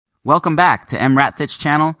Welcome back to EmRatThich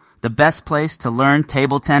channel, the best place to learn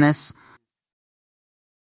table tennis.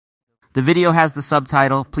 The video has the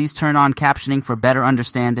subtitle. Please turn on captioning for better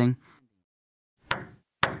understanding.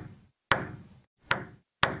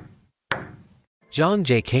 Zhang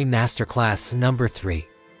Jike Masterclass number 3.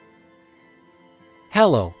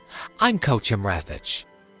 Hello, I'm Coach EmRatThich.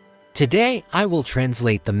 Today I will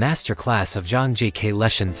translate the masterclass of Zhang Jike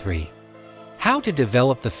Lesson 3. How to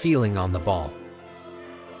develop the feeling on the ball.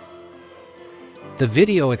 The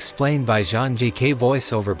video explained by Zhang Jike,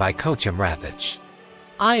 voiceover by Coach EmRatThich.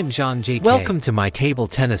 I am Zhang Jike. Welcome to my table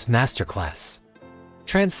tennis masterclass.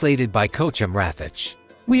 Translated by Coach EmRatThich.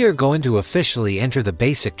 We are going to officially enter the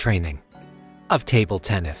basic training of table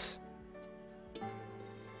tennis.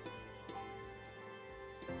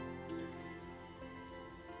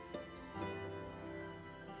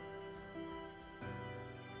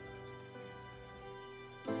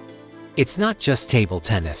 It's not just table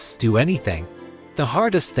tennis. Do anything. The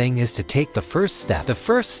hardest thing is to take the first step. The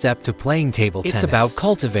first step to playing table tennis. It's about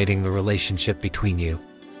cultivating the relationship between you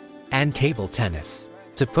and table tennis.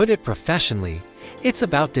 To put it professionally, it's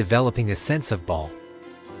about developing a sense of ball.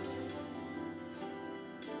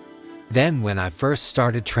 Then when I first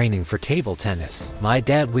started training for table tennis, my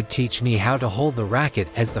dad would teach me how to hold the racket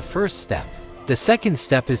as the first step. The second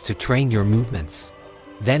step is to train your movements.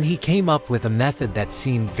 Then he came up with a method that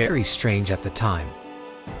seemed very strange at the time.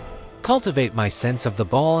 Cultivate my sense of the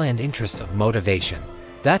ball and interest of motivation.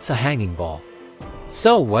 That's a hanging ball.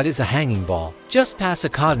 So what is a hanging ball? Just pass a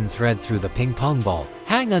cotton thread through the ping pong ball.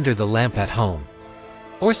 Hang under the lamp at home,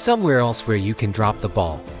 or somewhere else where you can drop the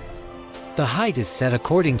ball. The height is set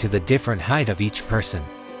according to the different height of each person.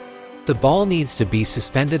 The ball needs to be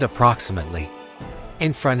suspended approximately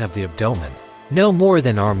in front of the abdomen, no more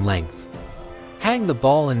than arm length. Hang the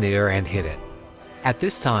ball in the air and hit it. At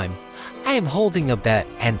this time, I am holding a bat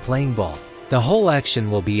and playing ball. The whole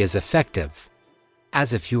action will be as effective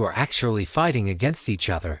as if you are actually fighting against each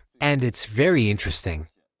other, and it's very interesting.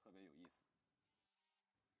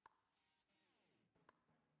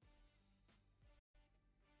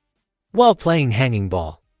 While playing hanging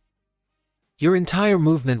ball, your entire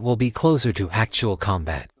movement will be closer to actual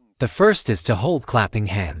combat. The first is to hold clapping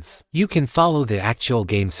hands. You can follow the actual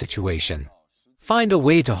game situation. Find a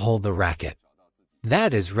way to hold the racket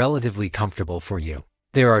that is relatively comfortable for you.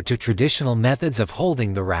 There are two traditional methods of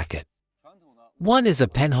holding the racket. One is a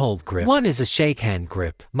pen hold grip. One is a shake hand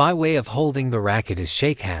grip. My way of holding the racket is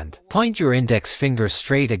shake hand. Point your index finger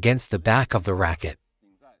straight against the back of the racket.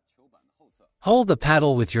 Hold the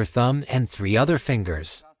paddle with your thumb and 3 other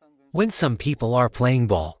fingers. When some people are playing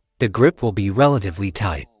ball, the grip will be relatively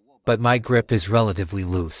tight, but my grip is relatively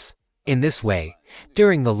loose. In this way,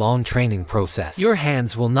 during the long training process, your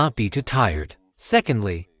hands will not be too tired.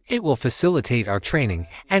 Secondly, it will facilitate our training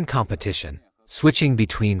and competition. Switching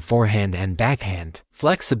between forehand and backhand,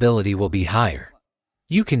 flexibility will be higher.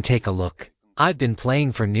 You can take a look. I've been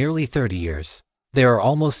playing for nearly 30 years. There are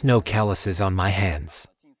almost no calluses on my hands.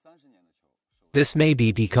 This may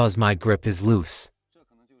be because my grip is loose.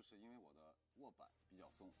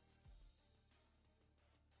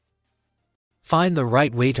 Find the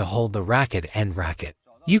right way to hold the racket and racket.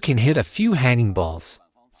 You can hit a few hanging balls.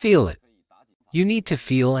 Feel it. You need to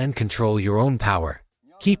feel and control your own power.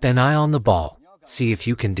 Keep an eye on the ball. See if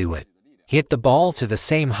you can do it. Hit the ball to the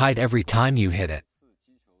same height every time you hit it.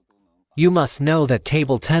 You must know that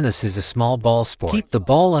table tennis is a small ball sport. Keep the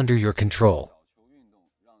ball under your control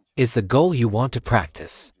is the goal you want to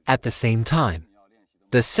practice. At the same time,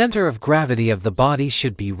 the center of gravity of the body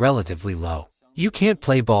should be relatively low. You can't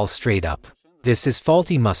play ball straight up. This is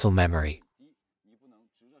faulty muscle memory.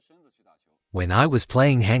 When I was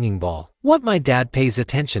playing hanging ball, what my dad pays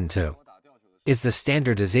attention to is the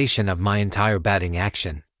standardization of my entire batting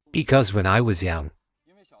action. Because when I was young,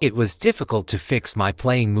 it was difficult to fix my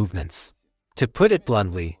playing movements. To put it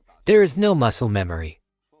bluntly, there is no muscle memory.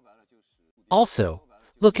 Also,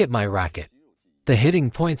 look at my racket. The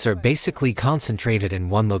hitting points are basically concentrated in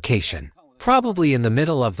one location, probably in the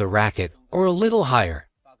middle of the racket or a little higher,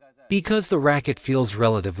 because the racket feels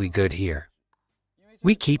relatively good here.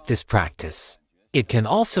 We keep this practice. It can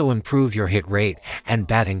also improve your hit rate and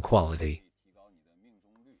batting quality.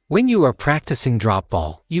 When you are practicing drop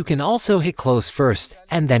ball, you can also hit close first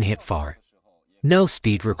and then hit far. No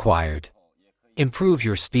speed required. Improve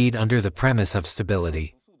your speed under the premise of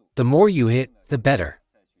stability. The more you hit, the better.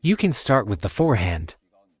 You can start with the forehand.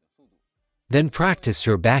 Then practice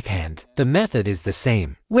your backhand. The method is the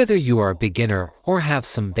same, whether you are a beginner or have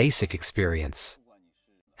some basic experience.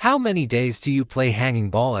 How many days do you play hanging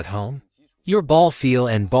ball at home? Your ball feel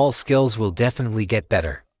and ball skills will definitely get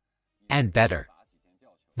better and better.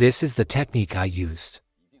 This is the technique I used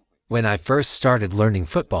when I first started learning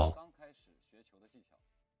football.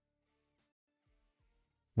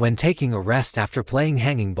 When taking a rest after playing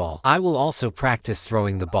hanging ball, I will also practice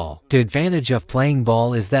throwing the ball. The advantage of playing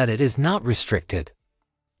ball is that it is not restricted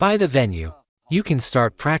by the venue. You can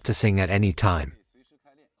start practicing at any time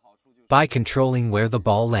by controlling where the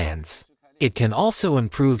ball lands. It can also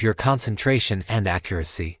improve your concentration and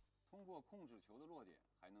accuracy.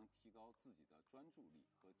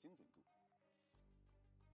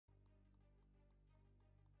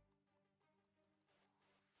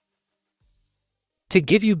 To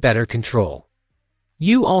give you better control,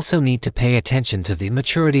 you also need to pay attention to the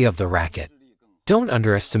maturity of the racket. Don't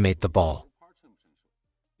underestimate the ball,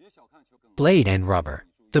 blade and rubber.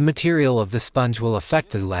 The material of the sponge will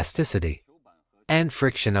affect the elasticity and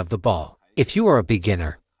friction of the ball. If you are a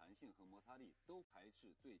beginner,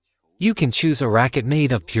 you can choose a racket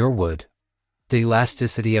made of pure wood. The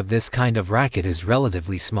elasticity of this kind of racket is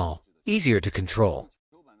relatively small, easier to control.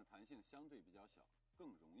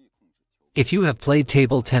 If you have played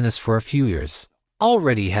table tennis for a few years,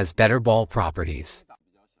 already has better ball properties,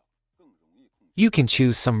 you can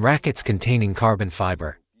choose some rackets containing carbon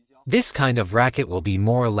fiber. This kind of racket will be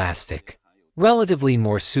more elastic, relatively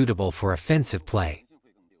more suitable for offensive play.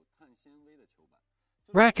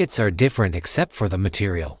 Rackets are different except for the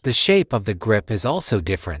material. The shape of the grip is also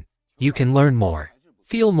different. You can learn more,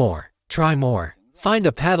 feel more, try more, find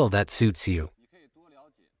a paddle that suits you.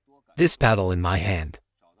 This paddle in my hand,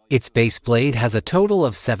 its base blade has a total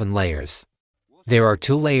of 7 layers. There are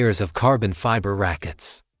 2 layers of carbon fiber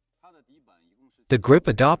rackets. The grip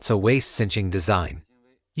adopts a waist cinching design.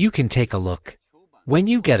 You can take a look. When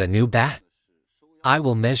you get a new bat, I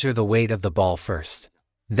will measure the weight of the ball first.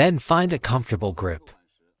 Then find a comfortable grip.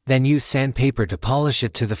 Then use sandpaper to polish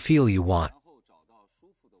it to the feel you want.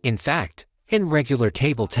 In fact, in regular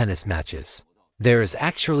table tennis matches, there is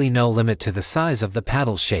actually no limit to the size of the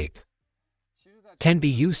paddle shape. Can be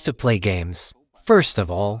used to play games. First of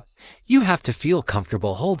all, you have to feel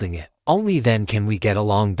comfortable holding it. Only then can we get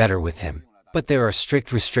along better with him. But there are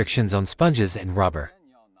strict restrictions on sponges and rubber.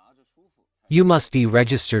 You must be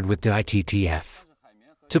registered with the ITTF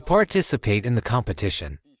to participate in the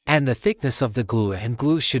competition, and the thickness of the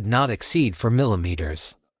glue should not exceed 4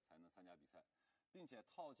 millimeters.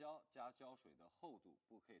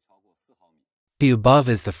 The above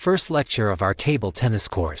is the first lecture of our table tennis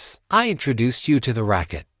course. I introduced you to the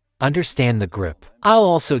racket. Understand the grip. I'll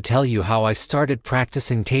also tell you how I started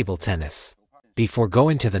practicing table tennis. Before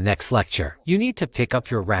going to the next lecture, you need to pick up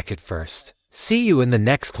your racket first. See you in the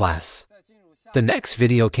next class. The next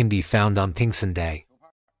video can be found on PingSunday.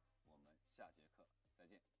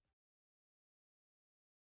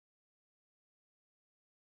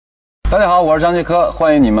 大家好，我是张杰科，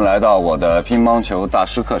欢迎你们来到我的乒乓球大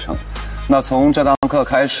师课程。那从这堂课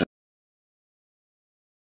开始，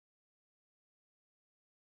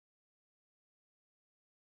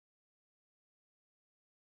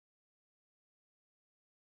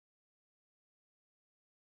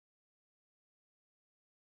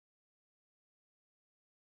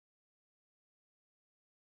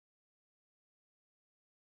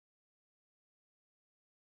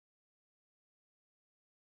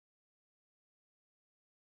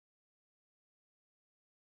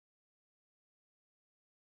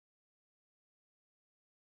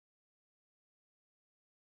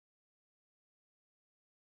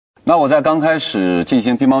那我在刚开始进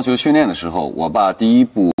行乒乓球训练的时候，我爸第一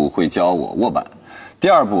步会教我握板，第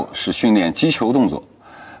二步是训练击球动作，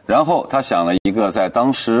然后他想了一个在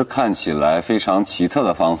当时看起来非常奇特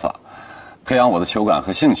的方法，培养我的球感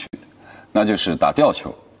和兴趣，那就是打吊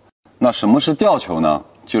球。那什么是吊球呢？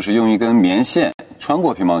就是用一根棉线穿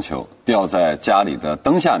过乒乓球，吊在家里的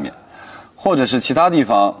灯下面，或者是其他地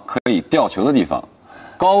方可以吊球的地方。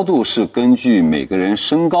高度是根据每个人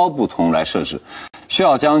身高不同来设置。需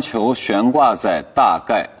要将球悬挂在大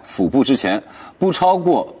概腹部之前，不超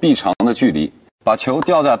过臂长的距离，把球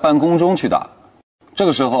吊在半空中去打。这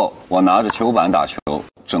个时候，我拿着球板打球，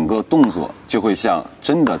整个动作就会像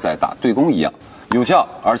真的在打对攻一样，有效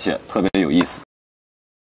而且特别有意思。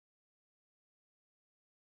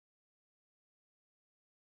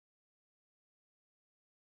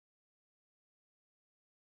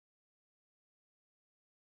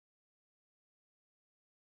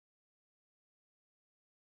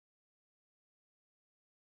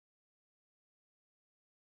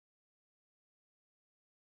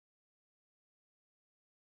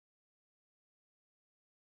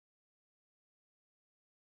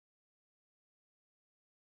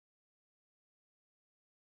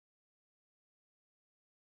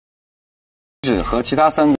和其他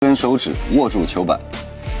3根手指握住球板，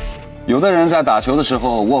有的人在打球的时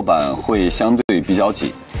候握板会相对比较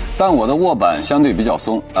紧，但我的握板相对比较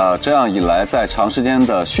松，这样一来，在长时间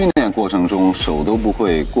的训练过程中，手都不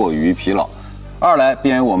会过于疲劳。二来，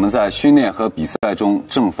便于我们在训练和比赛中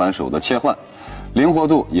正反手的切换，灵活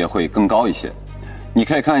度也会更高一些。你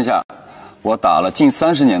可以看一下，我打了近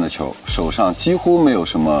30年的球，手上几乎没有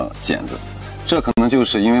什么茧子，这可能就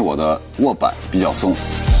是因为我的握板比较松。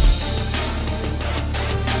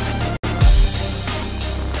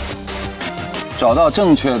找到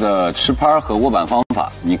正确的持拍和握板方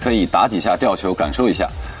法，你可以打几下吊球感受一下。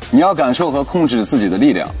你要感受和控制自己的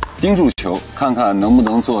力量，盯住球，看看能不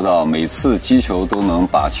能做到每次击球都能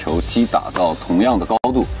把球击打到同样的高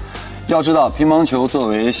度。要知道，乒乓球作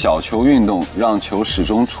为小球运动，让球始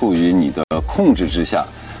终处于你的控制之下，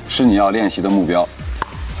是你要练习的目标。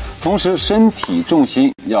同时，身体重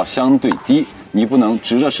心要相对低，你不能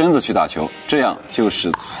直着身子去打球，这样就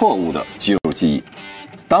是错误的肌肉记忆。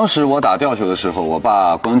当时我打吊球的时候，我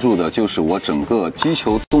爸关注的就是我整个击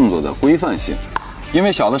球动作的规范性，因为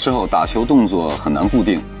小的时候打球动作很难固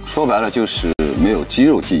定，说白了就是没有肌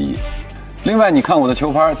肉记忆。另外，你看我的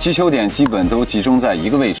球拍，击球点基本都集中在一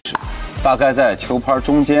个位置，大概在球拍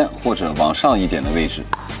中间或者往上一点的位置，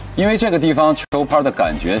因为这个地方球拍的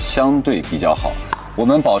感觉相对比较好。我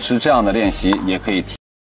们保持这样的练习，也可以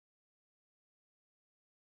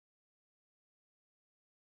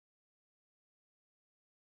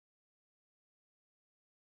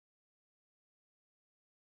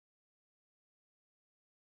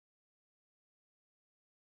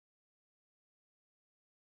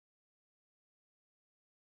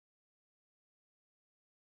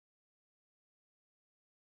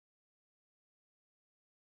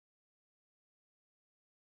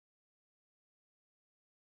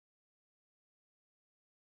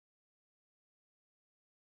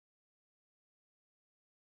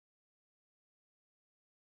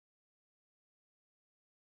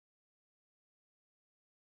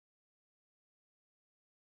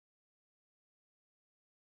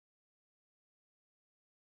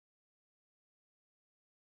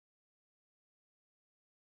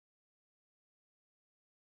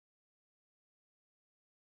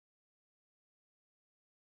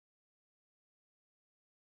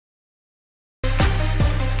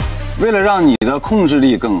为了让你的控制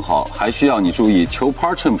力更好，还需要你注意球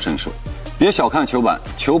拍称不称手。别小看球板，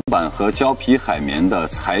球板和胶皮海绵的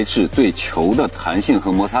材质对球的弹性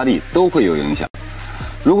和摩擦力都会有影响。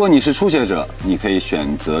如果你是初学者，你可以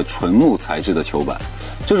选择纯木材质的球板，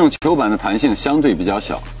这种球板的弹性相对比较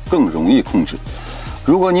小，更容易控制。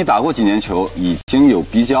如果你打过几年球，已经有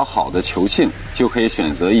比较好的球性，就可以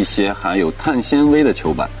选择一些含有碳纤维的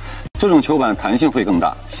球板，这种球板弹性会更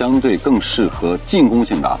大，相对更适合进攻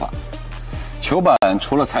性打法。球板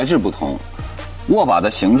除了材质不同，握把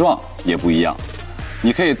的形状也不一样。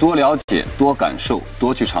你可以多了解、多感受、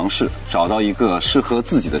多去尝试，找到一个适合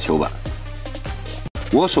自己的球板。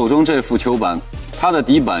我手中这副球板，它的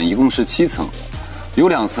底板一共是7层，有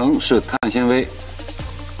2层是碳纤维。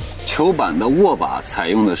球板的握把采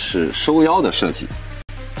用的是收腰的设计，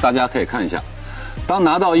大家可以看一下。当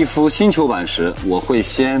拿到一副新球板时，我会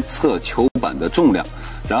先测球板的重量，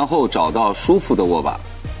然后找到舒服的握把，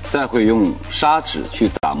再会用砂纸去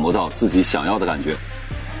打磨到自己想要的感觉。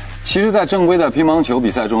其实，在正规的乒乓球比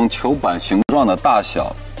赛中，球板形状的大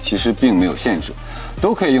小其实并没有限制，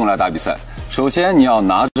都可以用来打比赛。首先，你要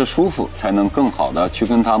拿着舒服，才能更好的去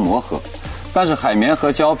跟它磨合。但是海绵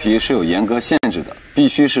和胶皮是有严格限制的，必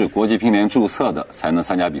须是国际乒联注册的才能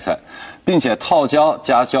参加比赛，并且套胶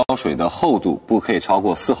加胶水的厚度不可以超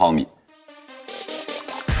过4毫米。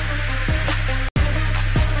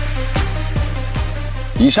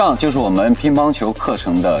以上就是我们乒乓球课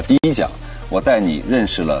程的第1讲，我带你认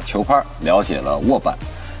识了球拍，了解了握板，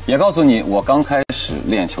也告诉你我刚开始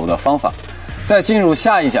练球的方法。在进入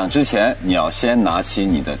下一讲之前，你要先拿起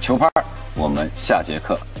你的球拍。我们下节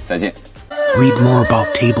课再见。Read more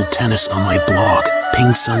about table tennis on my blog,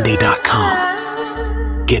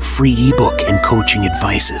 PingSunday.com. Get free ebook and coaching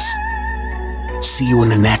advices. See you in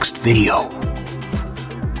the next video.